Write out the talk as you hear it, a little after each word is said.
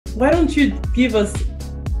why don't you give us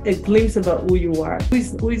a glimpse about who you are?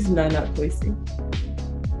 Who is Nana Kwasi?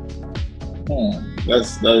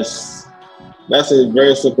 That's a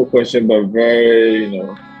very simple question, but very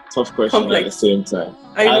tough question Complex. at the same time.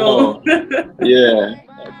 I know. Yeah,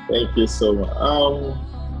 thank you so much.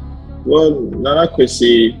 Well, Nana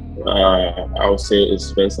Kwasi, I would say,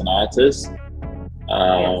 is first an artist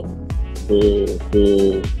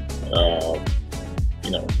who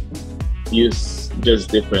use just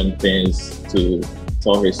different things to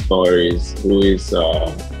tell his stories. Who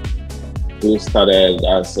started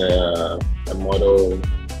as a model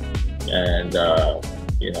and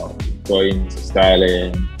going to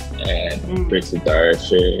styling and creative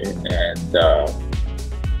direction and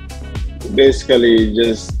basically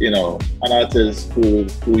just an artist who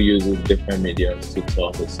uses different mediums to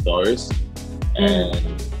tell his stories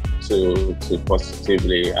and to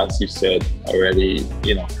positively, as you said already,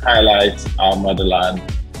 highlight our motherland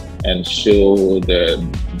and show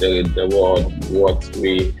the world what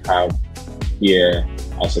we have here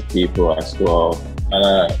as a people as well.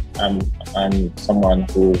 And I'm someone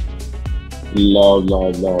who love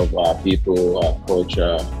our people, our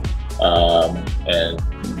culture, and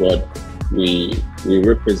what we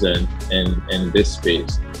represent in this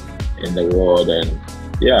space in the world. And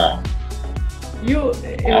yeah, you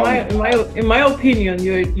in my opinion,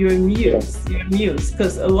 you're a muse. You're a muse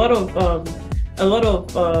because a lot of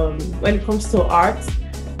when it comes to art,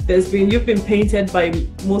 you've been painted by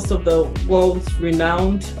most of the world's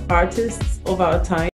renowned artists of our time.